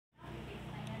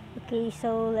Okay,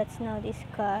 so let's now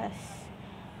discuss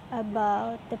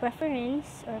about the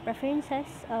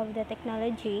preferences of the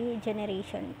technology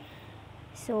generation.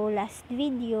 So last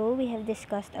video we have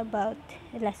discussed about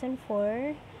lesson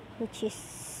 4, which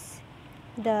is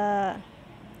the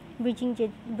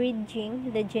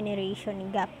bridging the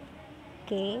generation gap.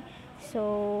 Okay,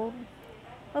 so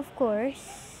of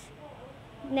course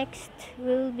next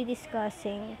we'll be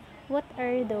discussing what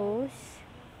are those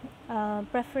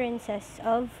preferences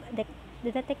of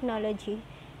the technology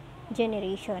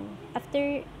generation.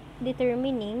 After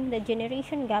determining the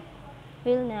generation gap,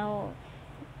 we'll now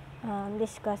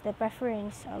discuss the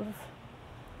preference of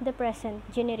the present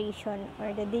generation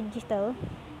or the digital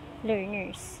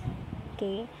learners.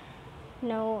 Okay,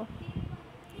 now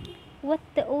what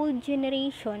the old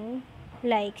generation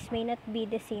likes may not be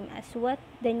the same as what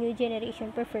the new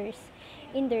generation prefers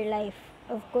in their life.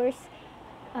 Of course,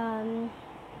 um,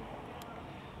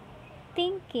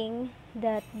 thinking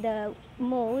that the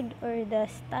mode or the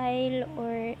style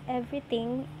or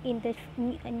everything in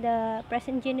the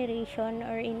present generation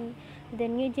or in the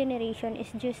new generation is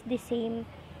just the same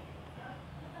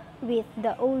with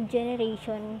the old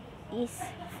generation is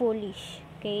foolish.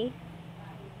 Okay,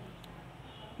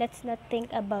 let's not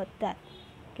think about that.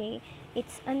 Okay,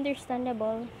 it's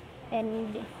understandable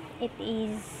and it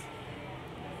is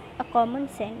a common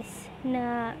sense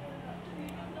na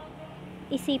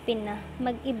isipin na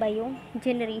mag-iba yung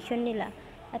generation nila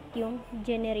at yung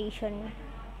generation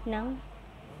ng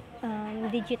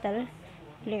digital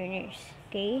learners.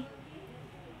 Okay?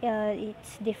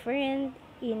 It's different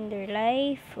in their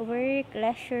life, work,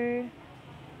 leisure.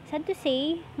 Sad to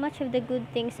say, much of the good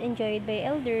things enjoyed by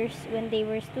elders when they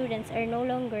were students are no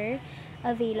longer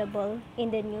available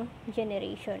in the new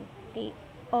generation. Okay?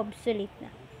 Obsolete na.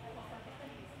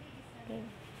 Okay?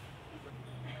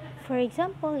 For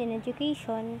example, in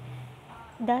education,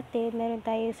 dati meron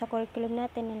tayo sa curriculum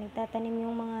natin na nagtatanim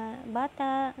yung mga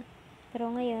bata, pero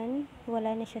ngayon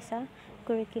wala na siya sa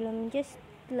curriculum, just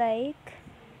like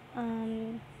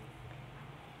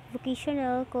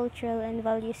vocational, cultural, and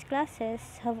values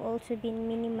classes have also been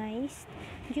minimized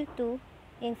due to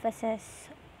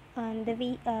emphasis on the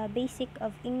basic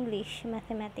of English,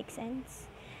 mathematics,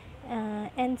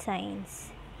 and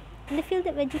science. In the field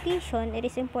of education, it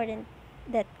is important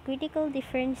that critical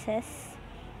differences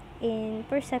in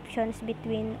perceptions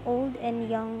between old and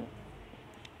young,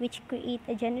 which create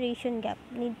a generation gap,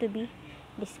 need to be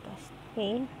discussed.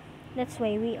 Okay, that's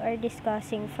why we are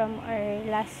discussing from our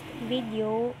last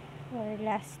video or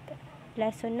last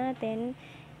lesson natin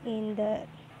in the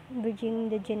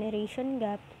bridging the generation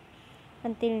gap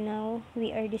until now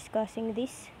we are discussing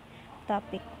this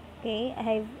topic. Okay,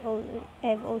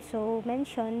 I've also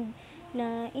mentioned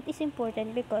na it is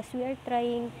important because we are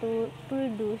trying to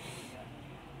produce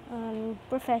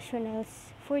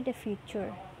professionals for the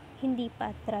future, hindi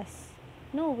pa atras,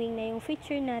 knowing na yung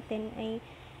future natin ay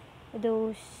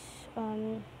those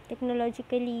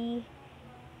technologically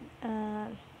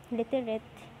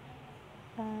literate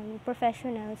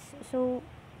professionals. So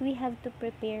we have to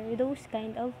prepare those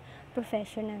kind of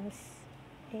professionals.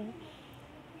 Okay,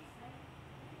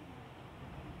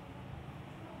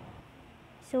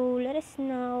 so let us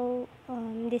now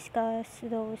discuss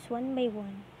those one by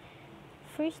one.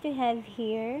 First, we have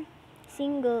here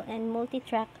single and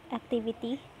multi-track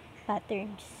activity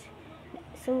patterns.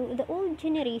 So the old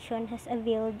generation has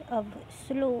availed of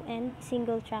slow and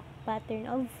single track pattern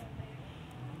of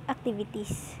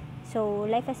activities. So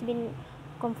life has been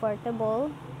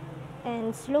comfortable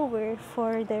and slower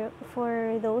for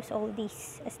those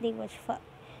oldies as they watch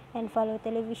and follow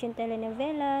television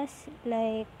telenovelas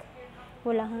like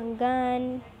Walang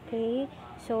Hanggan. Okay,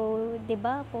 so 'di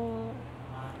ba kung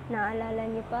naalala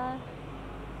niyo pa,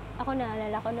 ako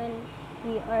naalala ko nun,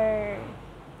 we are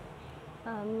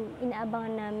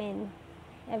inaabangan namin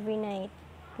every night,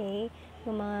 okay,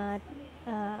 yung mga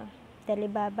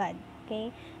telebabad.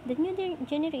 Okay, the new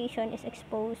generation is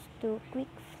exposed to quick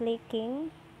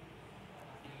flicking,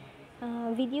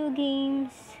 video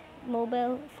games,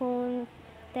 mobile phone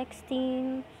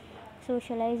texting,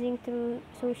 socializing through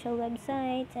social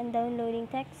websites, and downloading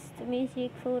text,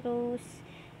 music, photos,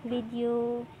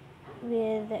 video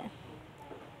with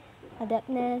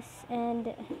adaptness and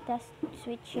task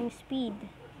switching speed.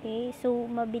 Okay, so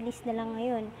mabilis na lang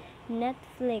ngayon.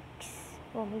 Netflix,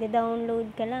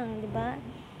 mag-download ka lang, di ba?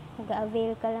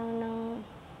 Mag-avail ka lang ng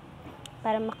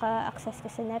para maka-access ka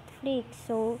sa Netflix.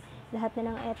 So lahat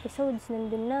na ng episodes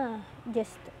nandun na.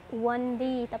 Just one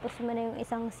day, tapos mo na yung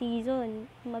isang season.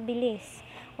 Mabilis.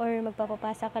 Or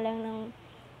magpapapasa ka lang ng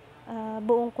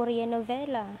buong Korean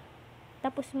novela.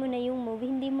 Tapos mo na yung movie.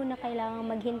 Hindi mo na kailangan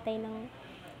maghintay ng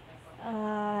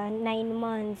 9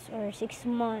 months or 6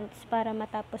 months para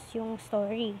matapos yung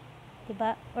story, 'di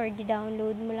ba? Or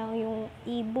di-download mo lang yung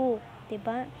ebook, 'di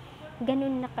ba?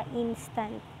 Ganun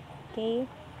naka-instant, okay?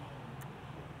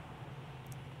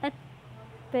 At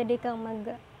pwede kang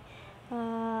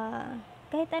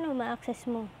kahit ano ma-access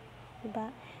mo, 'di ba?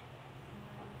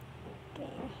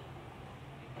 Okay.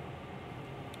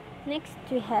 Next,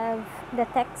 we have the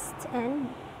text and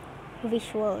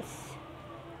visuals.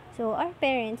 So, our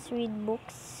parents read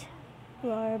books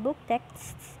or book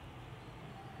texts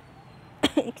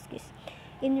excuse,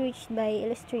 enriched by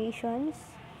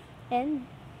illustrations and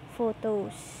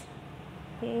photos.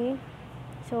 Okay?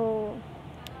 So,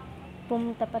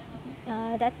 pumunta pa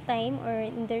that time or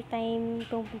in their time,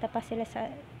 pumunta pa sila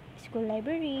sa school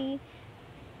library,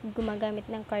 gumagamit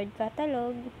ng card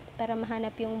catalog para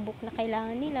mahanap yung book na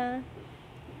kailangan nila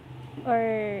or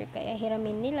kaya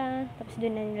hiramin nila, tapos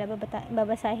doon na nila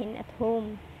babasahin at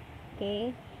home.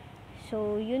 Okay?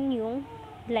 So, yun yung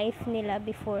life nila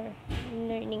before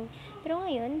learning. Pero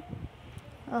ngayon,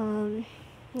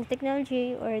 the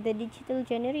technology or the digital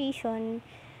generation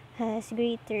has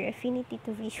greater affinity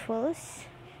to visuals.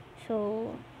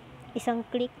 So, isang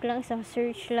click lang, isang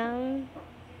search lang,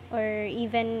 or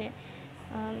even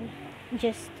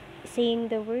just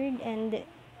saying the word and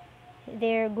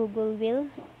their Google will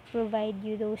provide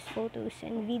you those photos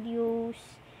and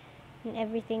videos and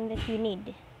everything that you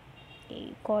need.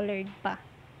 Okay, colored pa.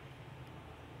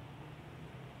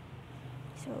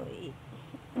 So,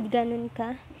 ganun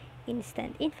ka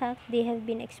instant. In fact, they have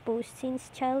been exposed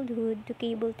since childhood to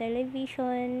cable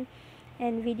television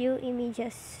and video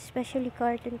images, especially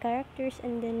cartoon characters,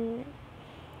 and then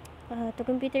to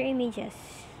computer images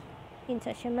in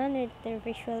such a manner that their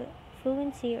visual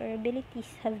fluency or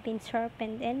abilities have been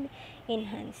sharpened and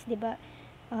enhanced. Diba?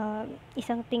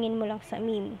 Isang tingin mo lang sa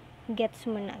meme, gets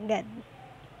mo na agad.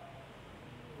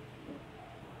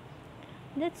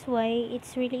 That's why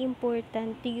it's really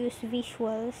important to use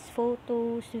visuals,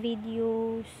 photos,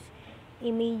 videos,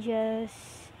 images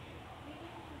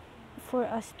for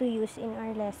us to use in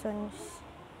our lessons.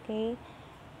 Okay?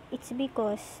 It's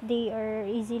because they are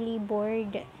easily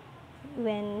bored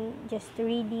when just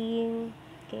reading.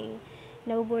 Okay?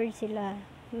 Nabobored sila.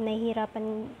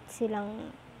 Nahihirapan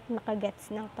silang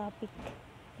makagets ng topic.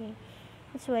 Okay?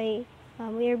 That's why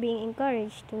we are being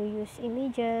encouraged to use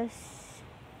images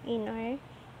in our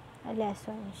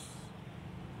lessons.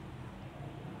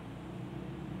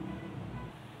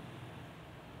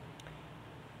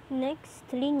 Next,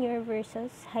 linear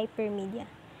versus hypermedia.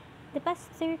 The past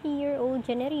 30-year-old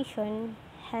generation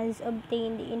has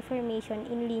obtained information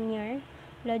in linear,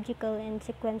 logical, and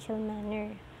sequential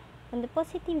manner. On the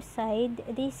positive side,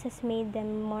 this has made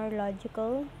them more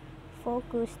logical,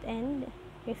 focused, and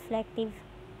reflective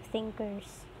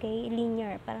thinkers. Okay,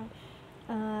 linear, parang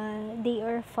they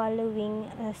are following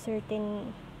a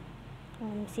certain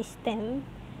system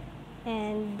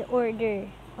and order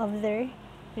of their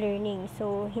learning.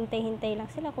 So, hintay-hintay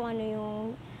lang sila kung ano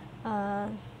yung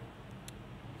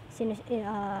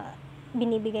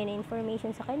binibigay na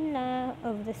information sa kanila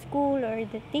of the school or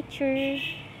the teacher.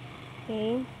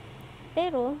 Okay?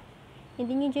 Pero,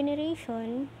 in the new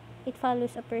generation, it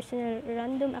follows a personal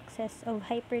random access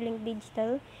of hyperlinked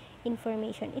digital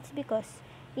information. It's because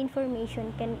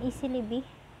information can easily be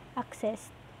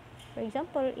accessed. For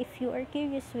example, if you are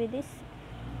curious with this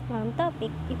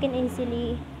topic, you can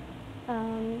easily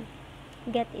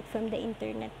get it from the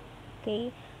internet.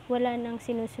 Okay? Wala nang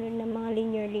sinusunod ng mga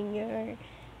linear or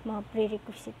mga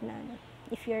prerequisite na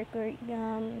if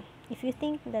you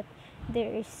think that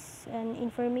there is an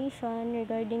information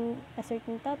regarding a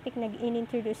certain topic na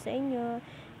in-introduce sa inyo,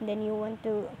 then you want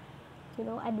to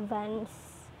advance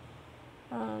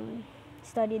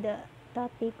study the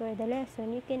topic or the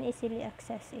lesson, you can easily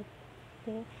access it.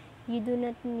 Okay? You do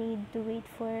not need to wait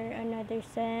for another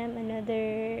sem,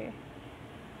 another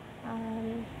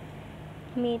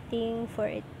meeting for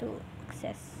it to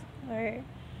access. Or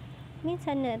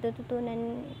minsan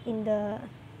natututunan in the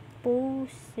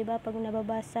posts, diba? Pag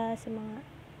nababasa sa mga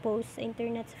posts sa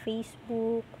internet, sa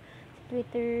Facebook, sa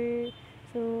Twitter.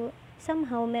 So,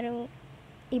 somehow, merong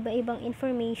iba-ibang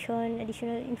information,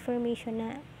 additional information na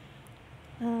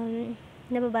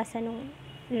nababasa ng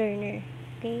learner.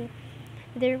 Okay?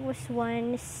 There was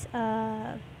once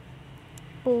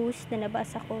post na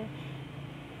nabasa ko.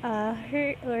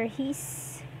 Her or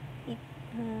his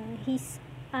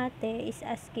ate is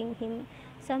asking him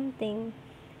something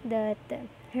that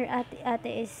her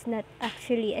ate is not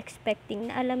actually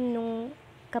expecting, na alam nung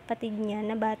kapatid niya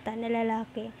na bata, na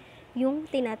lalaki, yung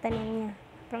tinatanong niya.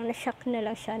 Parang na-shock na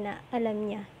lang siya na alam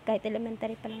niya, kahit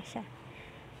elementary pa lang siya.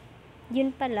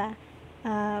 Yun pala,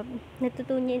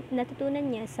 natutunan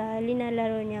niya sa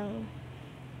linalaro niyang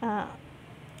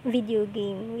video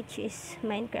game, which is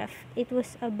Minecraft. It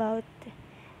was about,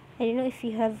 I don't know if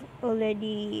you have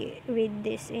already read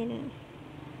this in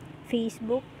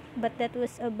Facebook, but that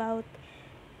was about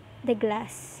the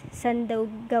glass. San daw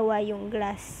gawa yung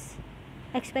glass.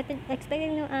 Expected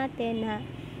ng ate na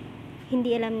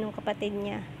hindi alam nung kapatid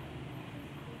niya.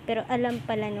 Pero alam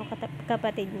pala nung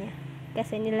kapatid niya.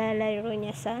 Kasi nilalaro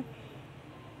niya sa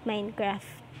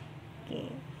Minecraft.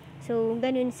 Okay. So,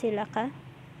 ganun sila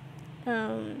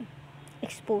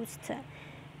exposed sa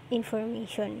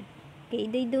information. Okay,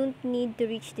 they don't need to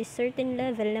reach this certain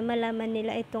level na malaman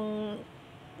nila itong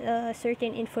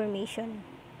certain information.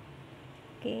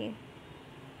 Okay.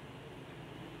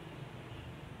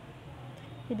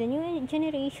 With the new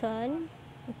generation,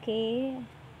 okay,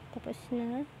 tapos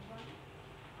na.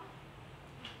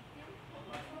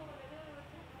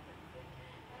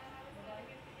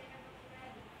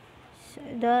 So,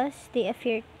 thus, they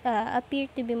appear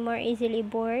to be more easily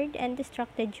bored and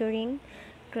distracted during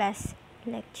class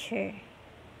lecture.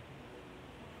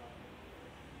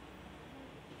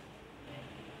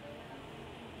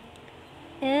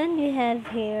 And we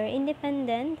have here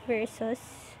independent versus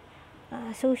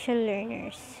social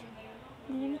learners.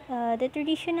 The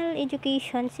traditional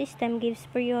education system gives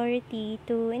priority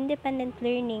to independent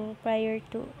learning prior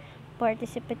to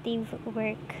participative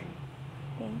work.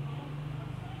 Okay.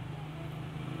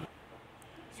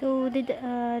 So the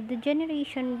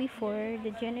generation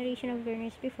of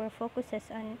learners before focuses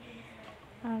on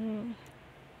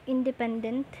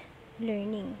independent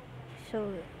learning.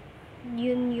 So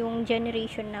yun yung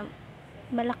generation na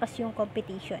malakas yung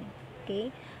competition.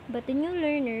 Okay? But the new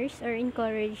learners are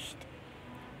encouraged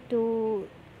to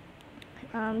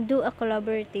do a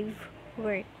collaborative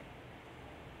work.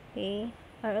 Okay?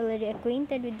 Are already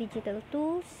acquainted with digital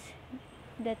tools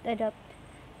that adapt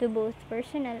to both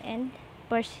personal and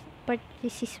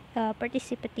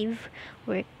participative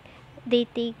work. They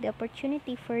take the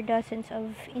opportunity for dozens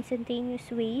of instantaneous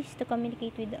ways to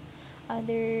communicate with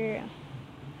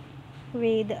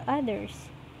others,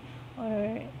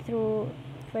 or through,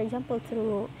 for example,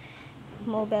 through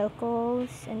mobile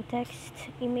calls and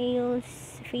text, emails,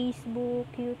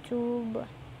 Facebook, YouTube,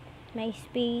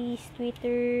 MySpace,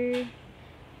 Twitter,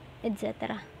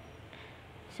 etc.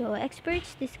 So,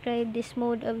 experts describe this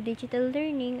mode of digital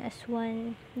learning as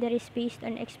one that is based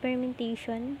on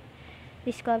experimentation,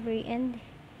 discovery, and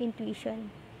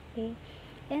intuition. Okay?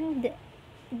 And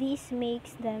this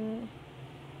makes them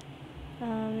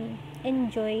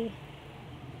enjoy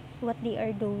what they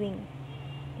are doing.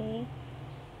 Okay?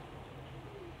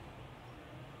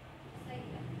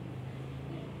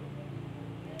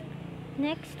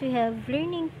 Next, we have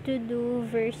learning to do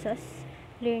versus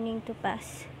learning to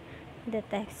pass the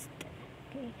test.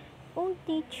 Okay. All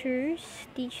teachers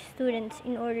teach students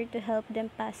in order to help them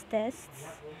pass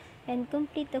tests and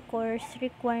complete the course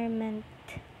requirement.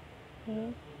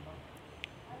 Okay.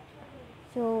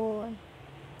 So,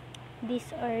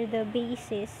 these are the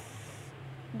basis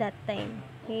that time.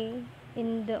 Okay.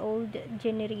 In the old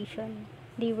generation,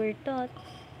 they were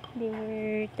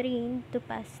trained to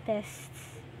pass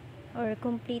tests or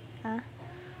complete a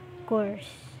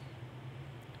course.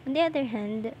 On the other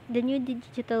hand, the new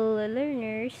digital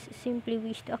learners simply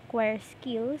wish to acquire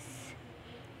skills,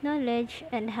 knowledge,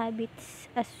 and habits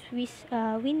as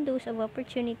windows of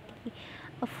opportunity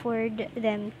afford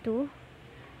them to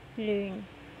learn.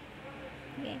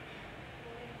 Okay.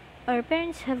 Our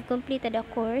parents have completed a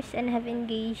course and have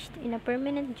engaged in a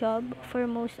permanent job for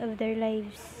most of their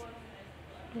lives.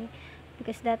 Okay.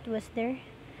 Because that was their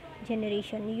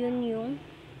generation. Yun yung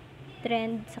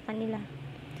trend sa kanila.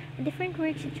 A different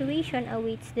work situation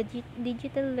awaits the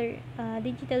digital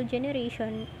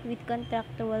generation with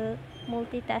contractual,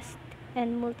 multitask,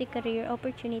 and multi-career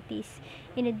opportunities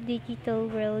in a digital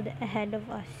world ahead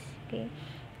of us. Okay,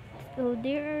 so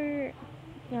there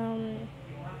are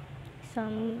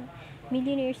some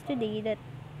millionaires today that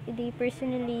they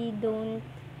personally don't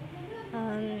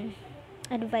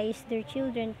advise their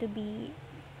children to be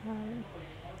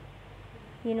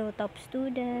top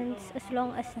students, as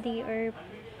long as they are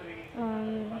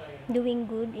doing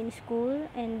good in school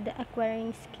and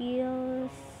acquiring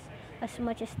skills as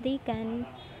much as they can.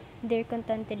 They're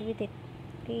contented with it.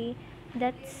 Okay,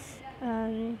 that's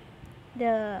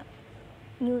the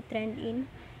new trend in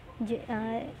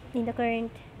the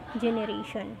current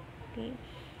generation. Okay,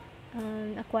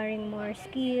 acquiring more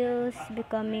skills,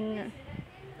 acquiring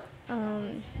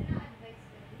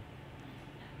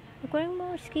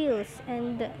more skills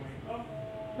and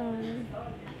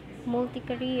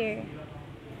multi-career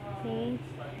Okay?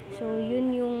 So,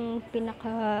 yun yung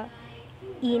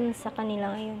pinaka-in sa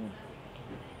kanila ngayon.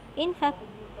 In fact,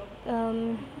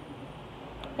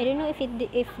 I don't know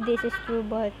if this is true,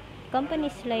 but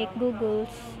companies like Google,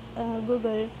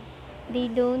 they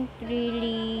don't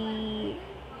really,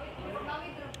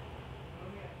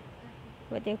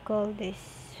 what do you call this,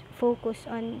 focus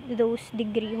on those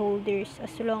degree holders.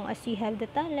 As long as you have the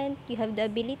talent, you have the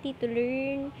ability to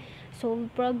learn, solve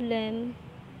problem,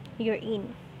 you're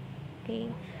in.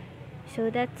 Okay, so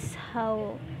that's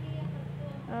how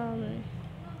um,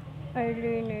 our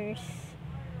learners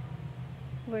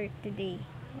work today,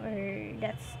 or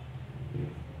that's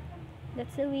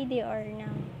the way they are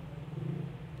now.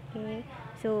 Okay,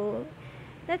 so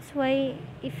that's why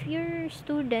if your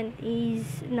student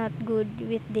is not good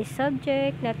with this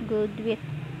subject, not good with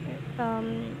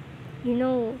um, you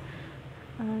know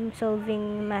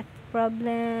solving math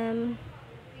problem,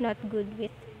 not good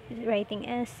with writing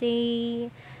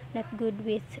essay, not good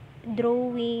with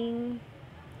drawing,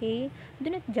 okay, do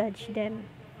not judge them,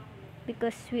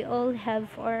 because we all have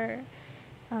our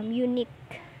unique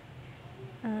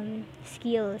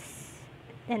skills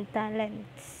and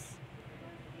talents.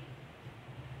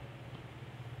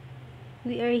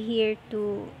 We are here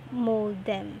to mold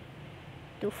them,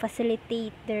 to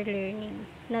facilitate their learning,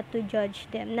 not to judge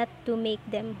them, not to make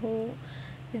them who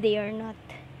they are not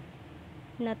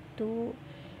to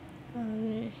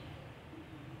um,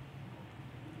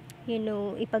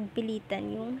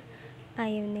 ipagpilitan yung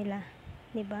ayaw nila,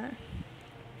 'di ba?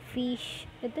 Fish,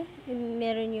 ito,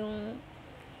 meron yung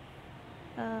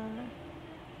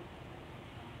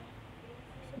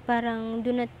parang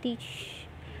do not teach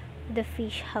the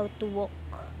fish how to walk.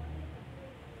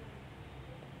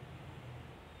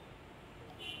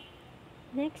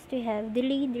 Next, we have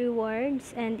delayed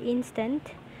rewards and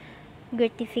instant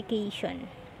gratification.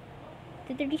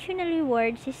 The traditional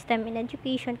reward system in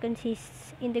education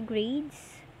consists in the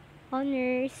grades,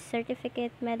 honors,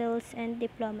 certificate, medals, and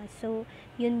diplomas. So,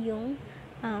 yun yung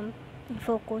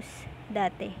focus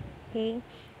dati. Okay?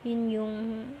 Yun yung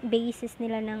basis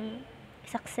nila ng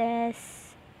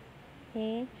success.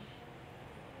 Okay?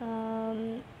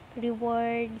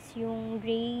 Rewards, yung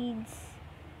grades,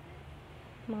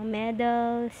 mga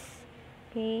medals.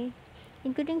 Okay?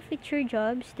 Including future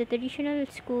jobs, the traditional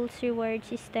school's reward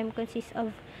system consists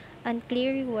of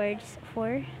unclear rewards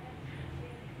for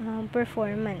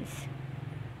performance.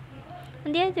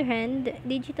 On the other hand,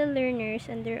 digital learners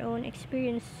and their own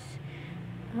experience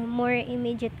more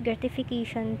immediate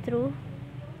gratification through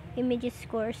immediate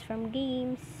scores from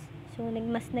games. So,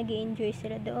 mas nag-enjoy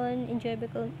sila doon.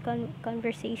 Enjoyable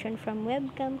conversation from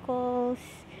webcam calls.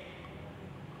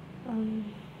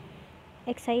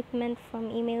 Excitement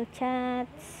from email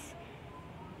chats.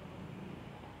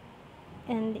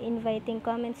 And inviting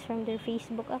comments from their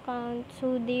Facebook account.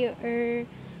 So, they are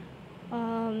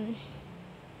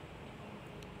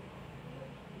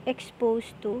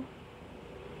exposed to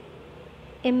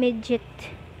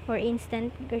immediate or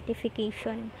instant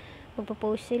gratification.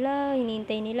 Magpo-post sila,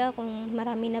 hinihintay nila kung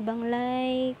marami na bang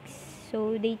likes.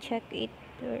 So, they check it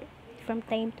from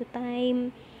time to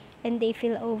time. And they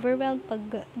feel overwhelmed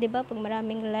pag, 'di ba, pag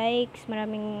maraming likes,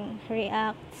 maraming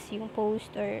reacts yung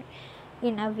post, or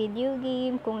in a video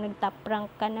game, kung nag-top rank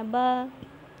ka na ba.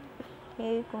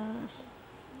 Okay, kung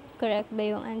correct ba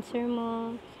yung answer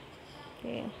mo.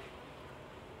 Okay.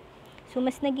 So,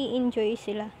 mas nag-i-enjoy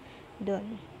sila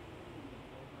doon.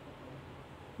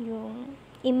 Yung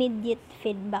immediate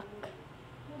feedback.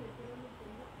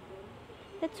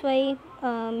 That's why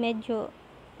medyo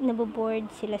naboboard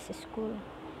sila sa school.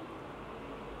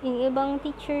 Yung ibang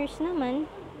teachers naman,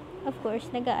 of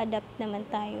course, nag-a-adapt naman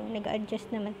tayo,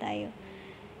 nag-a-adjust naman tayo.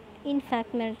 In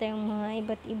fact, meron tayong mga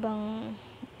iba't ibang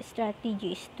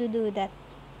strategies to do that.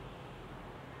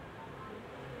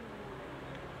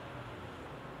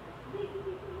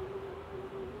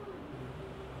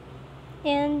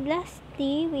 And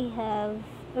lastly, we have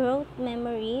rote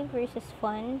memory versus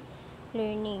fun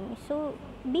learning. So,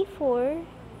 before,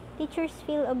 teachers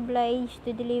feel obliged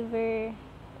to deliver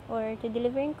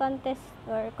in contest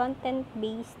or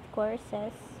content-based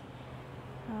courses,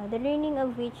 the learning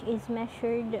of which is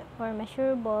measured or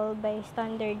measurable by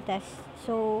standard tests.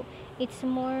 So, it's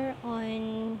more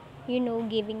on,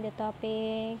 giving the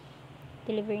topic,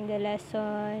 delivering the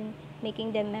lesson,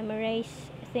 making them memorize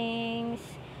things,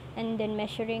 and then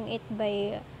measuring it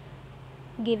by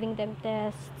giving them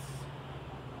tests,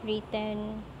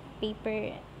 written,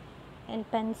 paper, and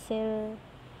pencil.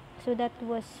 So that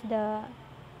was the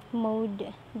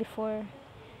mode before.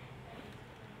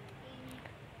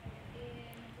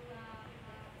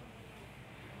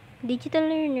 Digital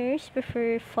learners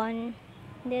prefer fun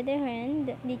On the other hand,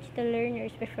 digital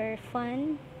learners prefer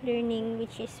fun learning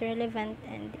which is relevant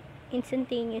and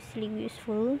instantaneously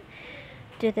useful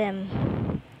to them.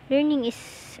 Learning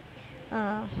is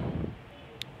uh,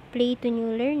 play to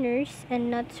new learners,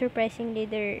 and not surprisingly,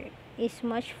 there is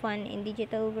much fun in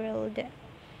digital world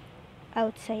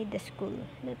outside the school.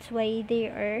 That's why they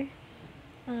are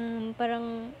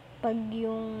parang pag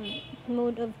yung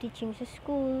mode of teaching sa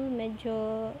school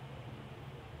medyo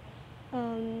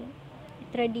um,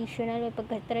 traditional,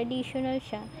 pagka traditional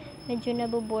siya, medyo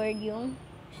naboboard yung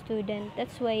student.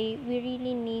 That's why we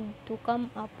really need to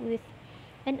come up with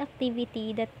an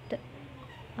activity that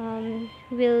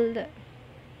will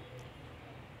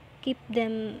keep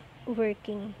them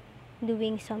working,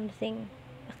 doing something,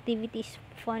 activities,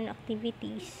 fun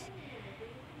activities.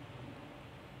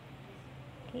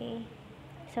 Okay,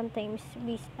 sometimes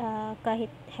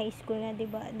kahit high school na, 'di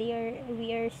ba,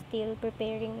 we are still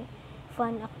preparing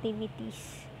fun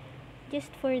activities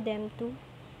just for them to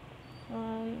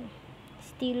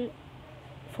still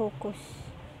focus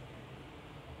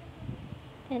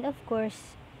and of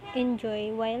course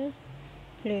enjoy while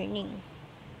learning.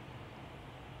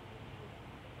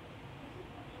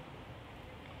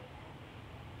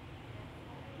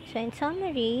 So in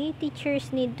summary,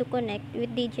 teachers need to connect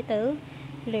with digital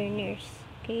learners.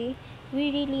 Okay,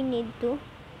 we really need to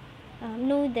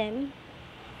know them,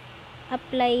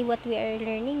 apply what we are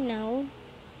learning now,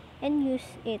 and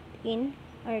use it in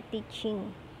our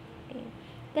teaching. Okay,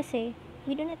 kasi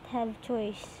we do not have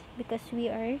choice because we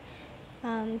are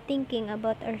thinking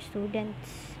about our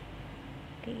students.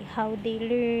 Okay, how they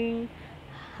learn,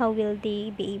 how will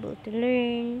they be able to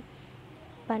learn,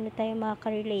 paano tayo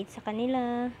makaka-relate sa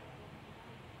kanila.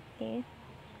 Okay,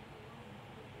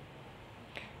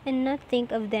 and not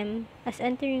think of them as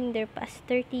entering their past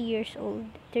 30 years old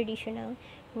traditional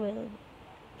world.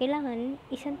 Kailangan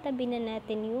isang tabi na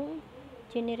natin yung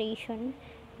generation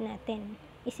natin.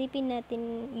 Isipin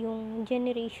natin yung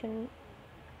generation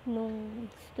nung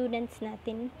students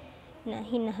natin na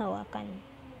hinahawakan.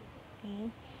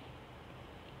 Okay?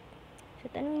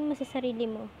 So, tanongin mo sa sarili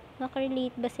mo,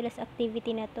 makarelate ba sila sa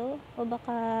activity na to? O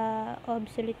baka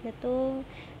obsolete na to?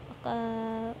 Baka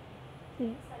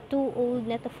too old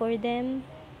na to for them?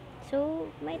 So,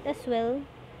 might as well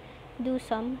do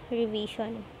some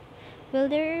revision. While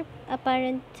there are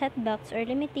apparent setbacks or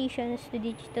limitations to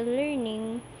digital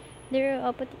learning, there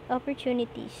are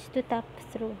opportunities to tap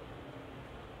through.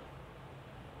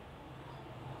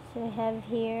 So I have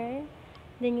here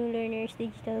the new learners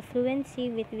digital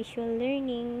fluency with visual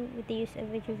learning with the use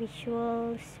of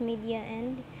visuals, media,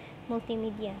 and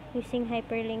multimedia, using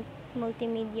hyperlink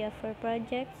multimedia for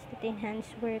projects that enhance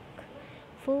work,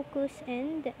 focus,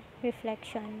 and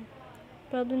reflection.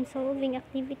 Problem-solving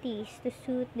activities to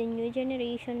suit the new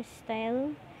generation's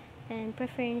style and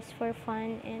preference for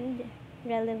fun and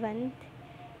relevant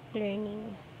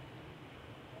learning.